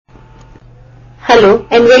Hello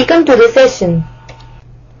and welcome to the session.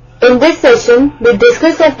 In this session, we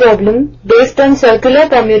discuss a problem based on circular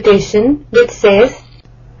permutation which says,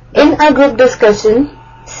 in a group discussion,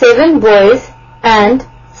 7 boys and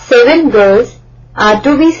 7 girls are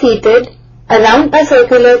to be seated around a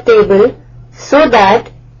circular table so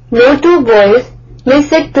that no 2 boys may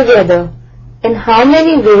sit together. In how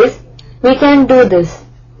many ways we can do this?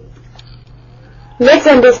 Let's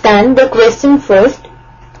understand the question first.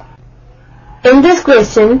 In this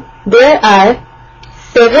question, there are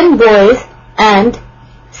 7 boys and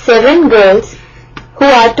 7 girls who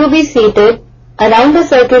are to be seated around a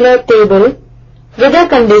circular table with a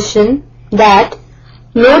condition that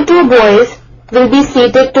no 2 boys will be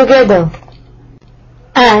seated together.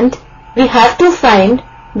 And we have to find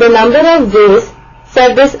the number of ways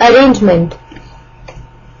for this arrangement.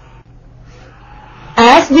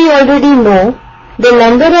 As we already know, the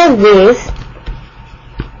number of ways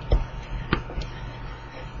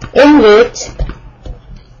in which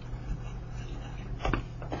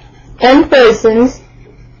n persons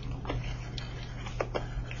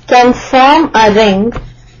can form a ring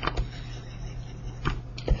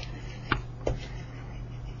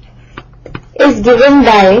is given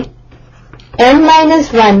by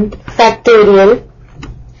n-1 factorial.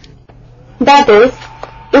 That is,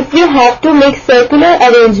 if we have to make circular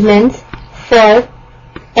arrangements for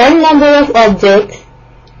n number of objects,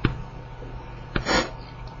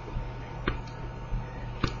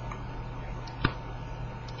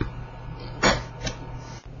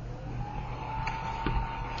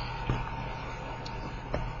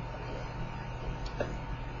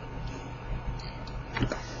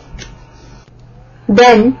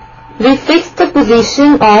 then we fix the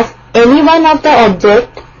position of any one of the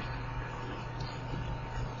object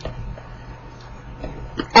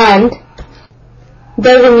and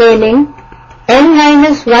the remaining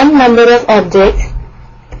n-1 number of objects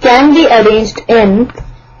can be arranged in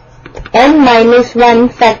n-1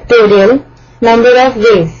 factorial number of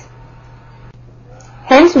ways.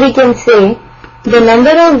 Hence we can say the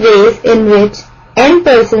number of ways in which n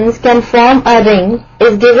persons can form a ring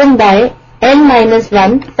is given by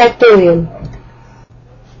n-1 factorial.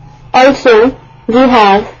 Also, we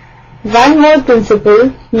have one more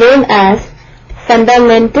principle known as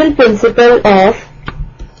fundamental principle of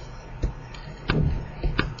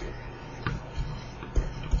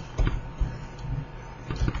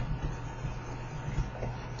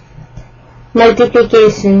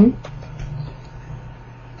multiplication,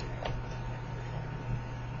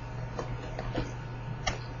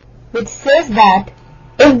 which says that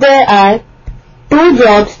if there are 2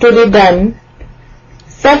 jobs to be done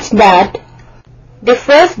such that the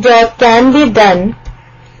first job can be done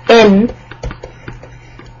in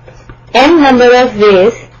n number of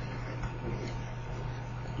ways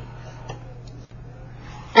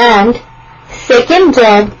and second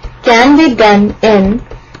job can be done in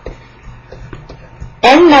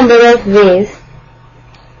n number of ways,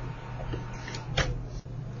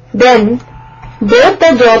 then both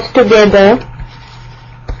the jobs together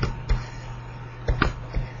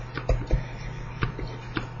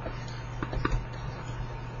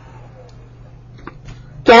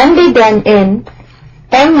can be done in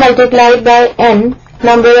n multiplied by n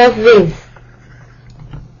number of ways.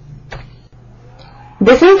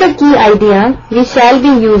 This is the key idea we shall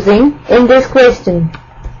be using in this question.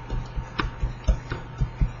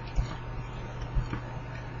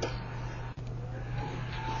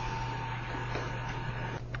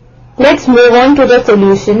 Let's move on to the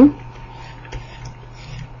solution.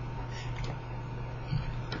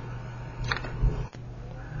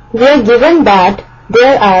 We are given that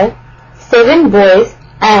there are 7 boys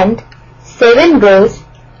and 7 girls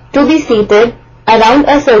to be seated around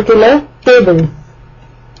a circular table.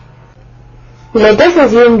 Let us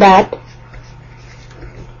assume that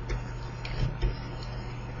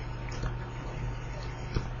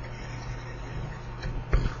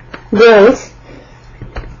girls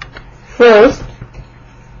first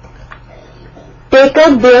take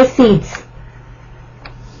up their seats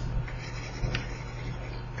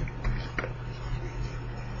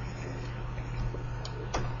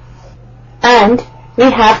and we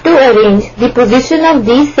have to arrange the position of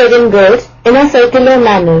these 7 girls in a circular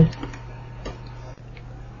manner.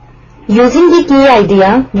 Using the key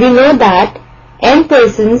idea, we know that n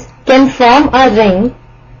persons can form a ring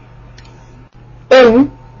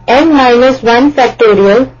in n-1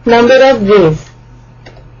 factorial number of ways.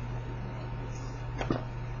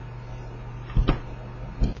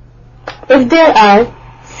 If there are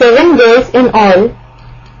 7 girls in all,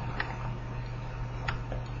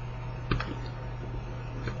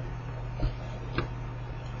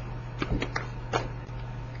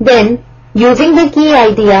 Then, using the key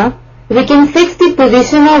idea, we can fix the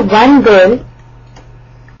position of one girl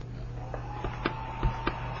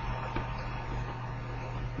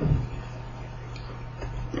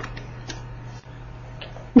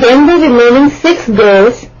then the remaining 6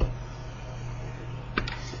 girls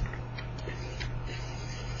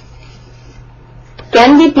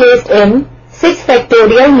can be placed in 6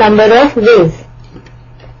 factorial number of ways.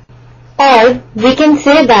 Or we can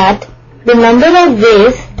say that the number of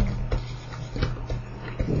ways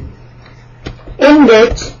in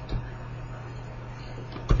which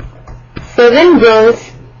 7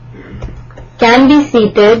 girls can be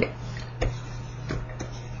seated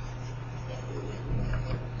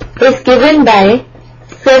is given by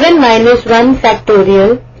 7 minus 1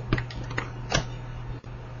 factorial,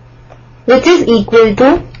 which is equal to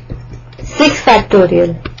 6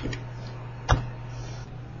 factorial.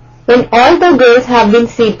 When all the girls have been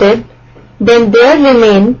seated, then there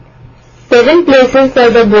remain 7 places for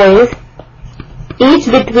the boys, each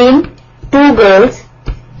between 2 girls,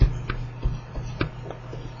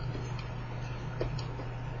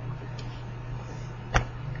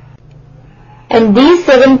 and these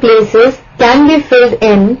 7 places can be filled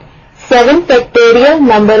in 7 factorial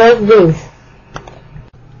number of ways.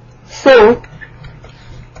 So,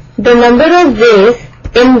 the number of ways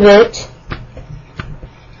in which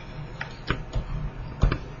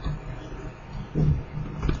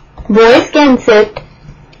boys can sit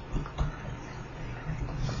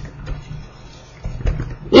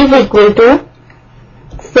is equal to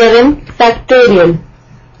 7 factorial.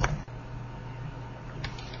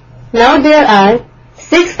 Now there are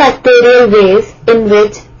 6 factorial ways in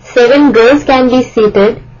which 7 girls can be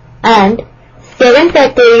seated and 7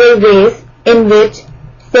 factorial ways in which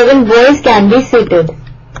 7 boys can be seated.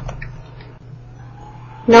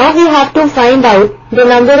 Now we have to find out the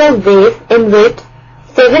number of ways in which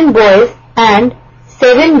 7 boys and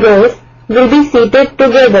 7 girls will be seated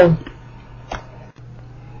together.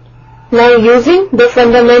 Now using the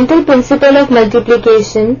fundamental principle of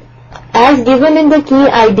multiplication as given in the key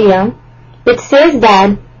idea, it says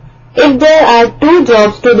that if there are 2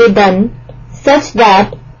 jobs to be done such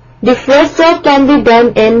that the first job can be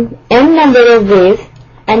done in n number of ways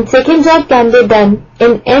and second job can be done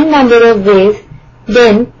in n number of ways,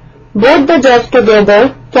 then both the jobs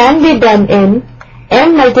together can be done in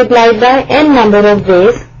n multiplied by n number of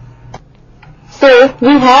ways. So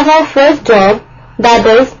we have our first job, that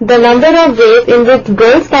is the number of ways in which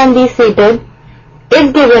girls can be seated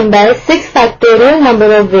is given by 6 factorial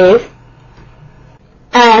number of ways,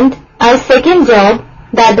 and our second job,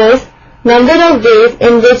 that is number of ways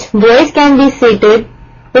in which boys can be seated,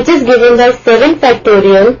 which is given by 7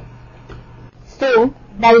 factorial. So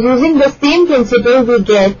by using the same principle we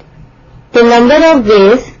get the number of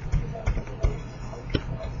ways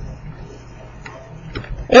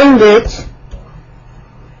in which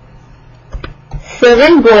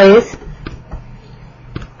 7 boys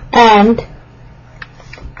and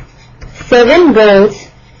 7 girls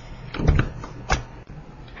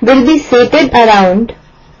will be seated around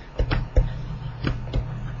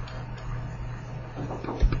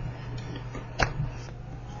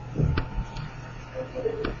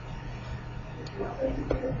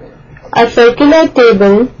a circular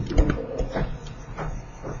table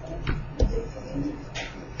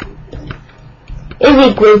is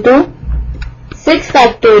equal to 6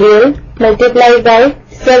 factorial multiplied by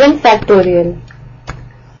 7 factorial.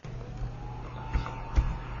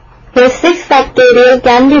 Here 6 factorial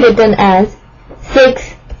can be written as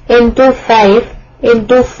 6 into 5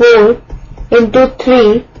 into 4 into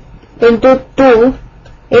 3 into 2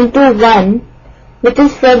 into 1, which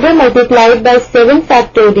is further multiplied by 7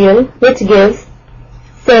 factorial, which gives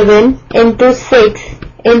 7 into 6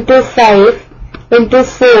 into 5 into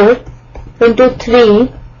 4 into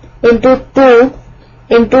 3 into 2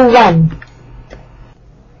 into 1,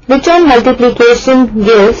 which on multiplication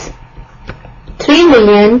gives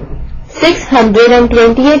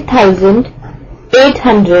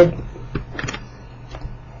 3,628,800.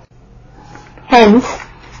 Hence,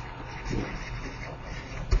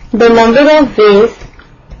 the number of ways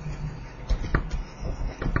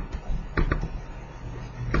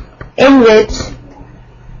in which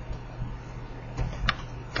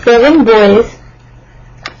 7 boys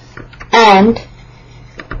and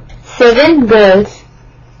 7 girls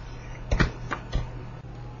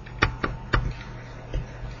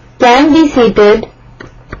can be seated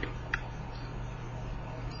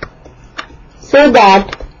so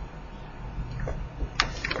that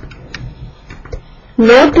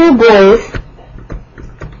no 2 boys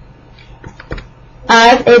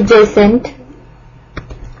are adjacent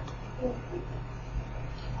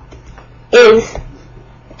is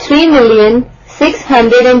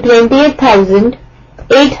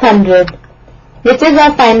 3,628,800, which is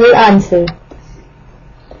our final answer.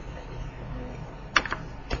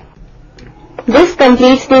 This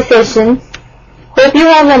completes the session. Hope you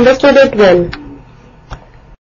have understood it well.